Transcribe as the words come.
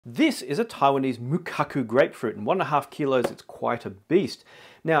This is a Taiwanese mukaku grapefruit, and 1.5 kilos, it's quite a beast.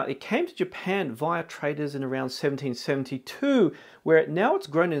 Now, it came to Japan via traders in around 1772, where now it's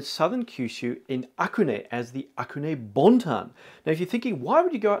grown in southern Kyushu in Akune as the Akune Bontan. Now, if you're thinking, why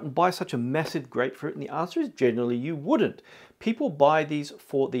would you go out and buy such a massive grapefruit? And the answer is generally you wouldn't. People buy these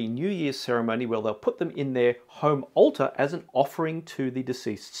for the New Year's ceremony where they'll put them in their home altar as an offering to the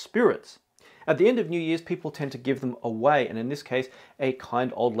deceased spirits. At the end of New Year's, people tend to give them away, and in this case, a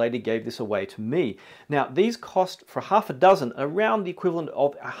kind old lady gave this away to me. Now, these cost for half a dozen around the equivalent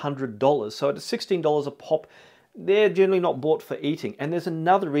of $100, so at $16 a pop, they're generally not bought for eating. And there's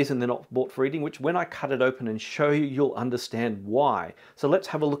another reason they're not bought for eating, which when I cut it open and show you, you'll understand why. So let's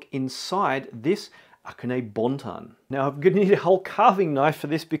have a look inside this Akune Bontan. Now, I'm going to need a whole carving knife for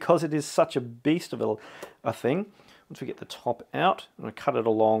this because it is such a beast of a thing. Once we get the top out, I'm going to cut it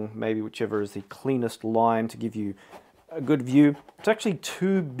along maybe whichever is the cleanest line to give you a good view. It's actually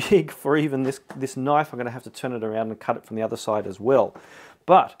too big for even this knife. I'm going to have to turn it around and cut it from the other side as well.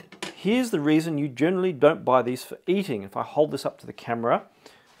 But here's the reason you generally don't buy these for eating. If I hold this up to the camera,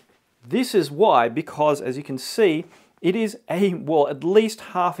 this is why, because as you can see, it is well, at least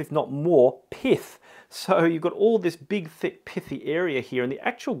half, if not more, pith. So you've got all this big, thick, pithy area here, and the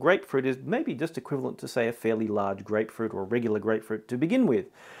actual grapefruit is maybe just equivalent to, say, a fairly large grapefruit or a regular grapefruit to begin with.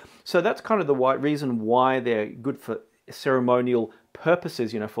 So that's kind of the reason why they're good for ceremonial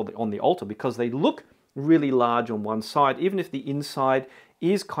purposes, you know, on the altar, because they look really large on one side, even if the inside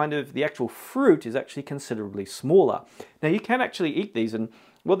is kind of, the actual fruit is actually considerably smaller. Now you can actually eat these, and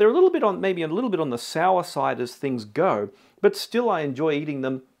well, they're a little bit on, maybe a little bit on the sour side as things go, but still I enjoy eating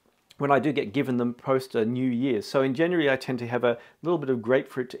them when I do get given them post New Year's. So in January, I tend to have a little bit of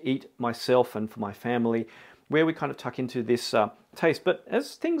grapefruit to eat myself and for my family, where we kind of tuck into this taste. But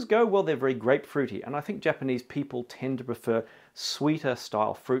as things go, well, they're very grapefruity. And I think Japanese people tend to prefer sweeter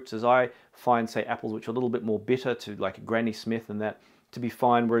style fruits, as I find, say, apples, which are a little bit more bitter, to like Granny Smith and that, to be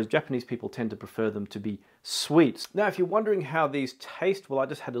fine, whereas Japanese people tend to prefer them to be sweet. Now, if you're wondering how these taste, well, I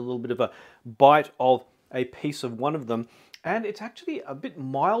just had a little bit of a bite of a piece of one of them, and it's actually a bit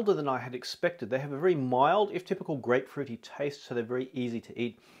milder than I had expected. They have a very mild, if typical, grapefruity taste, so they're very easy to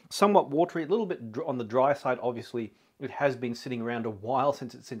eat. Somewhat watery, a little bit on the dry side. Obviously, it has been sitting around a while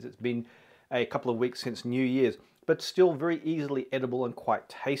since it's been a couple of weeks since New Year's, but still very easily edible and quite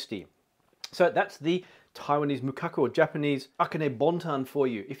tasty. So that's the Taiwanese mukaku, or Japanese Akune Bontan, for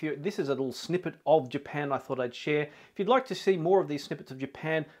you. This is a little snippet of Japan I thought I'd share. If you'd like to see more of these snippets of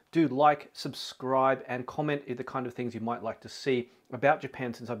Japan, do like, subscribe, and comment the kind of things you might like to see about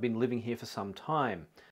Japan, since I've been living here for some time.